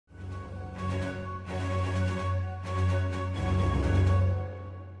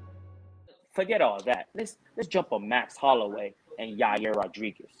forget all that. Let's jump on Max Holloway and Yair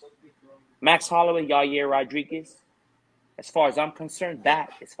Rodriguez. Max Holloway, Yair Rodriguez. As far as I'm concerned,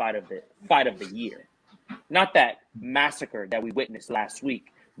 that is fight of the year. Not that massacre that we witnessed last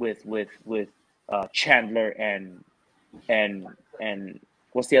week with Chandler and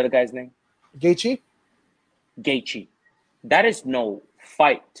what's the other guy's name? Gaethje. That is no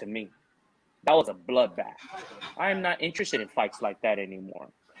fight to me. That was a bloodbath. I am not interested in fights like that anymore.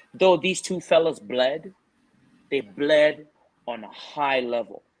 Though these two fellas bled, they bled on a high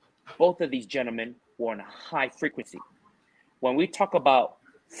level. Both of these gentlemen were on a high frequency. When we talk about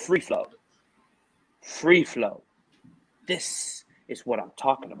free flow, this is what I'm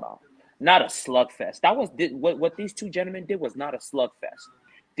talking about. Not a slugfest. That was what these two gentlemen did was not a slugfest.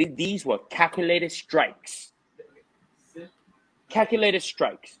 These were calculated strikes. Calculated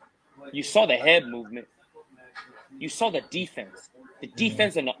strikes. You saw the head movement. You saw the defense. The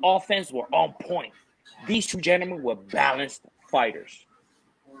defense and the offense were on point. These two gentlemen were balanced fighters.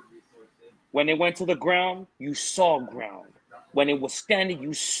 When they went to the ground, you saw ground. When it was standing,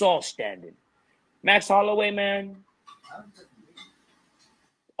 you saw standing. Max Holloway, man,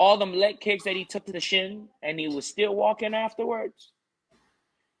 all them leg kicks that he took to the shin and he was still walking afterwards.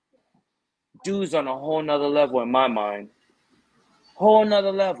 Dude's on a whole nother level in my mind. Whole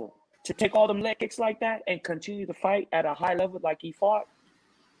nother level. To take all them leg kicks like that and continue to fight at a high level like he fought.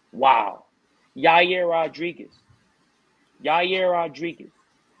 Wow. Yair Rodriguez.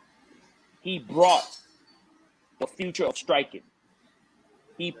 He brought the future of striking.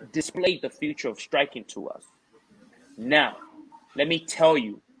 He displayed the future of striking to us. Now, let me tell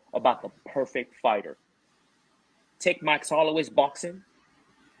you about the perfect fighter. Take Max Holloway's boxing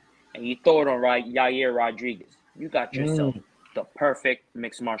and you throw it on Yair Rodriguez. You got yourself the perfect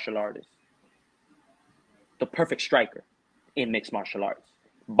mixed martial artist. The perfect striker in mixed martial arts.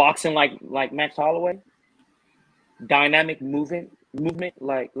 Boxing like Max Holloway. Dynamic movement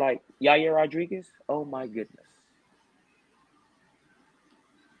like Yair Rodriguez. Oh my goodness.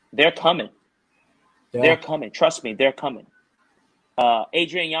 They're coming. Yeah. They're coming. Trust me, they're coming.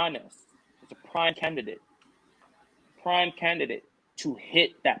 Adrian Yanez is a prime candidate to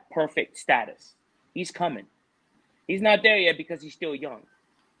hit that perfect status. He's coming. He's not there yet because he's still young,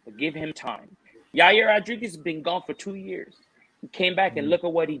 but give him time. Yair Rodriguez has been gone for 2 years. He came back and look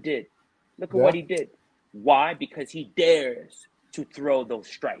at what he did. Look at what he did. Why? Because he dares to throw those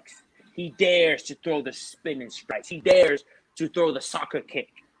strikes. He dares to throw the spinning strikes. He dares to throw the soccer kick.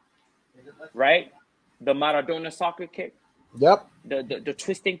 Right? The Maradona soccer kick. Yep. The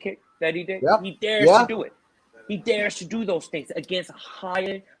twisting kick that he did. Yep. He dares to do it. He dares to do those things against a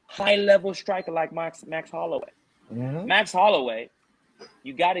high level striker like Max Holloway. Mm-hmm. Max Holloway,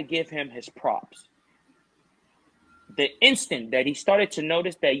 you got to give him his props. The instant that he started to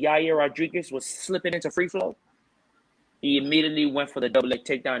notice that Yair Rodriguez was slipping into free flow, he immediately went for the double leg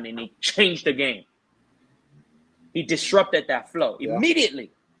takedown and he changed the game. He disrupted that flow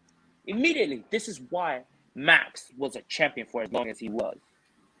immediately. Immediately. This is why Max was a champion for as long as he was.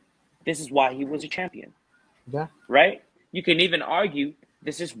 This is why he was a champion. Yeah. Right? You can even argue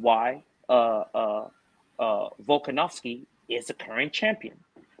this is why Volkanovski is the current champion.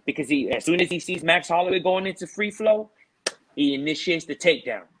 Because as soon as he sees Max Holloway going into free flow, he initiates the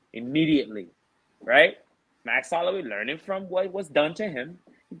takedown immediately. Right? Max Holloway, learning from what was done to him,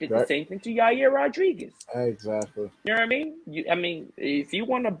 he did the same thing to Yair Rodriguez. Exactly. You know what I mean? If you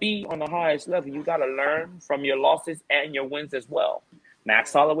want to be on the highest level, you got to learn from your losses and your wins as well.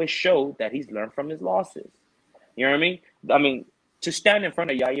 Max Holloway showed that he's learned from his losses. You know what I mean? I mean, to stand in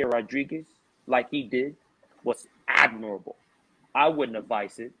front of Yair Rodriguez like he did was admirable. I wouldn't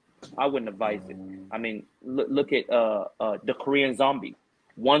advise it. I mean, look at the Korean Zombie.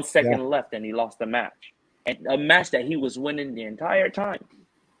 1 second left and he lost the match. And a match that he was winning the entire time.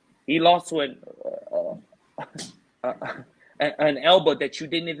 He lost to an elbow that you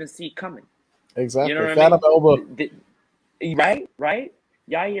didn't even see coming. Exactly. You know what Phantom elbow. Right?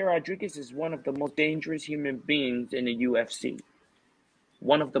 Yair Rodriguez is one of the most dangerous human beings in the UFC.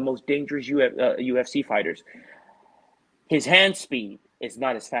 One of the most dangerous UFC fighters. His hand speed is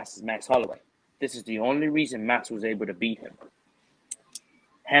not as fast as Max Holloway. This is the only reason Max was able to beat him.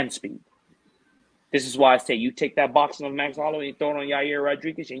 Hand speed. This is why I say you take that boxing of Max Holloway and throw it on Yair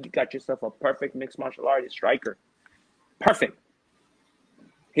Rodriguez and you got yourself a perfect mixed martial artist striker. Perfect.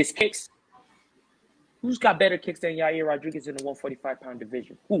 His kicks. Who's got better kicks than Yair Rodriguez in the 145-pound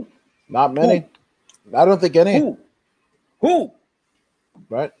division? Who? Not many. Who? I don't think any. Who?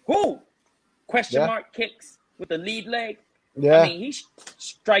 Right. Who? Question mark kicks with the lead leg. Yeah. I mean, he's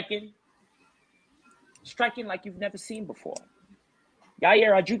striking like you've never seen before.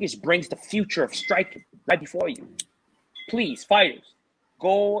 Yair Rodriguez brings the future of striking right before you. Please, fighters,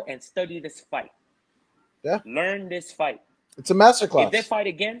 go and study this fight. Yeah. Learn this fight. It's a masterclass. If they fight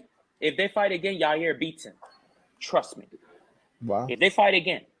again, Yair beats him. Trust me. Wow. If they fight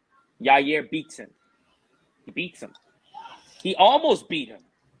again, Yair beats him. He beats him. He almost beat him.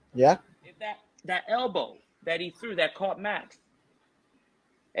 Yeah. If that elbow that he threw that caught Max,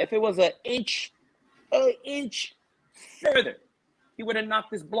 if it was an inch further, he would have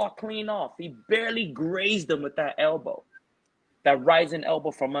knocked this block clean off. He barely grazed him with that elbow, that rising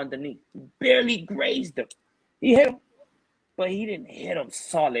elbow from underneath. He barely grazed him. He hit him, but he didn't hit him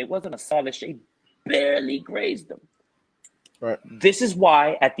solid. It wasn't a solid shot. He barely grazed him. Right. This is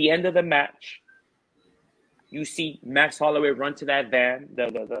why at the end of the match, you see Max Holloway run to that van,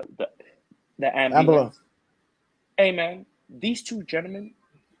 the ambulance. Hey man, these two gentlemen,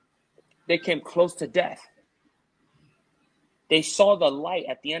 they came close to death. They saw the light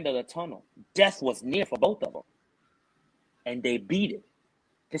at the end of the tunnel. Death was near for both of them. And they beat it.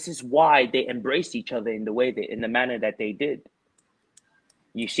 This is why they embraced each other in the manner that they did.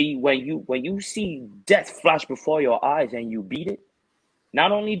 You see, when you see death flash before your eyes and you beat it,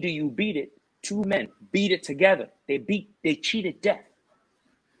 not only do you beat it, two men beat it together. They cheated death.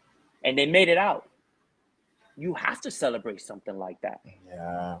 And they made it out. You have to celebrate something like that.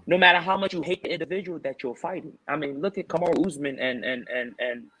 Yeah. No matter how much you hate the individual that you're fighting. I mean, look at Kamaru Usman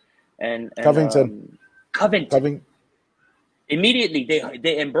and Covington. Immediately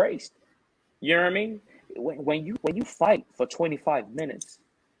they embraced. You know what I mean? When you fight for 25 minutes,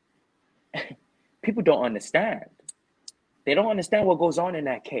 people don't understand. They don't understand what goes on in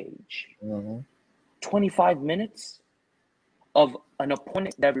that cage. 25 minutes of an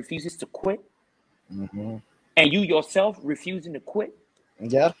opponent that refuses to quit. And you yourself refusing to quit.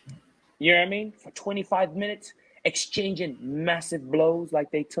 Yeah. You know what I mean? For 25 minutes, exchanging massive blows like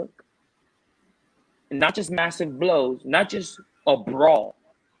they took. And not just massive blows, not just a brawl.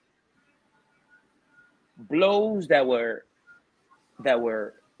 Blows that were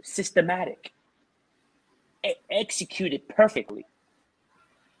systematic. Executed perfectly.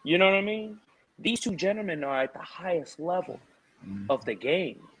 You know what I mean? These two gentlemen are at the highest level of the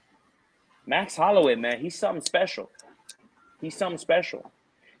game. Max Holloway, man, he's something special. He's something special.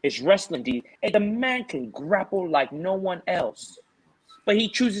 His wrestling deed. And the man can grapple like no one else. But he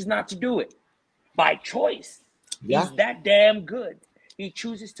chooses not to do it. By choice. Yeah. He's that damn good. He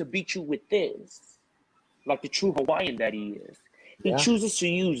chooses to beat you with this. Like the true Hawaiian that he is. He chooses to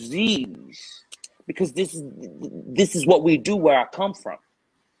use these. Because this is what we do where I come from.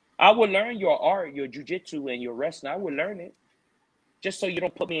 I will learn your art, your jiu-jitsu, and your wrestling. I will learn it. Just so you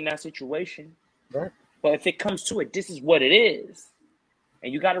don't put me in that situation. Right. But if it comes to it, this is what it is.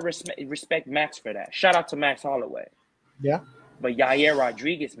 And you got to respect Max for that. Shout out to Max Holloway. Yeah. But Yair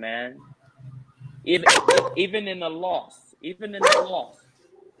Rodriguez, man, even in the loss, he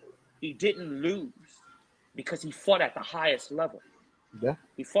didn't lose because he fought at the highest level. Yeah.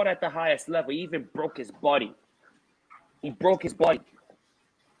 He fought at the highest level. He even broke his body. He broke his body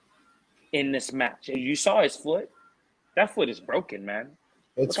in this match. And you saw his foot. That foot is broken, man.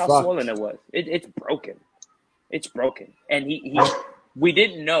 It's Look how fucked. swollen it was. It's broken. It's broken. And we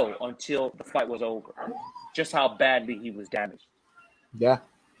didn't know until the fight was over just how badly he was damaged. Yeah.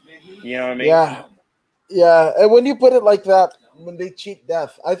 You know what I mean? Yeah. Yeah. And when you put it like that, when they cheat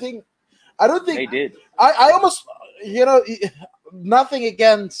death, I don't think they did. I almost, nothing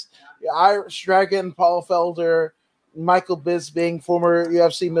against Irish Dragon, Paul Felder, Michael Bisping, former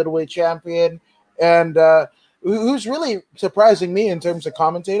UFC middleweight champion, and who's really surprising me in terms of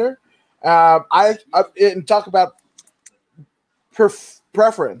commentator. I talk about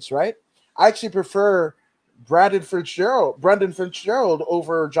preference, right? I actually prefer Brendan Fitzgerald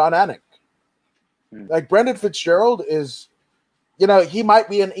over John Anik. Like Brendan Fitzgerald is, he might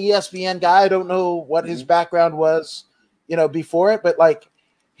be an ESPN guy. I don't know what his background was, before it, but like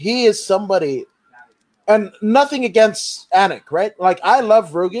he is somebody, and nothing against Anik, right? Like I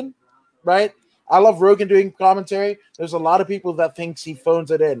love Rogan, right? I love Rogan doing commentary. There's a lot of people that thinks he phones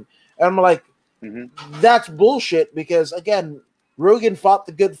it in. And I'm like, that's bullshit because, again, Rogan fought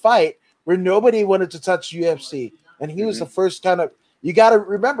the good fight where nobody wanted to touch UFC. And he was the first kind of – you got to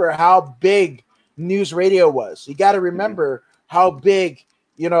remember how big news radio was. You got to remember how big,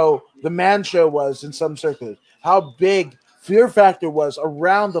 the Man Show was in some circles, how big Fear Factor was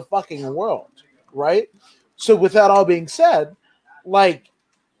around the fucking world, right? So with that all being said, like,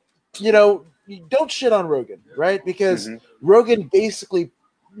 you don't shit on Rogan, right? Because Rogan basically,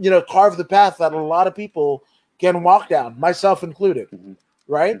 carved the path that a lot of people can walk down, myself included,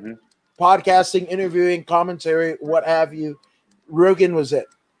 right? Podcasting, interviewing, commentary, what have you, Rogan was it,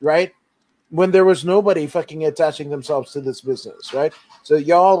 right? When there was nobody fucking attaching themselves to this business, right? So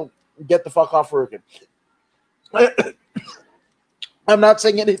y'all get the fuck off Rogan. I'm not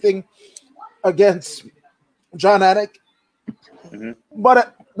saying anything against John Anik,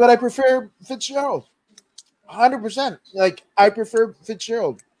 but I prefer Fitzgerald, 100%. Like, I prefer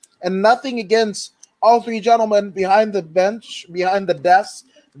Fitzgerald, and nothing against all three gentlemen behind the bench, behind the desk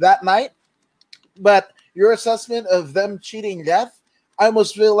that night. But your assessment of them cheating death, I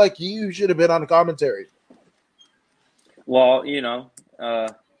almost feel like you should have been on commentary. Well,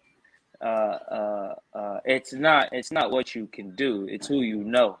 it's not what you can do. It's who you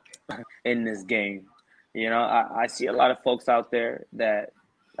know in this game. I see a lot of folks out there that,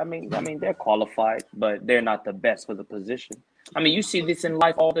 I mean, they're qualified, but they're not the best for the position. I mean, you see this in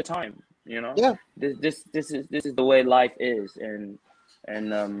life all the time. Yeah. This is the way life is, and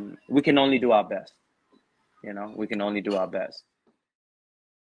we can only do our best. We can only do our best.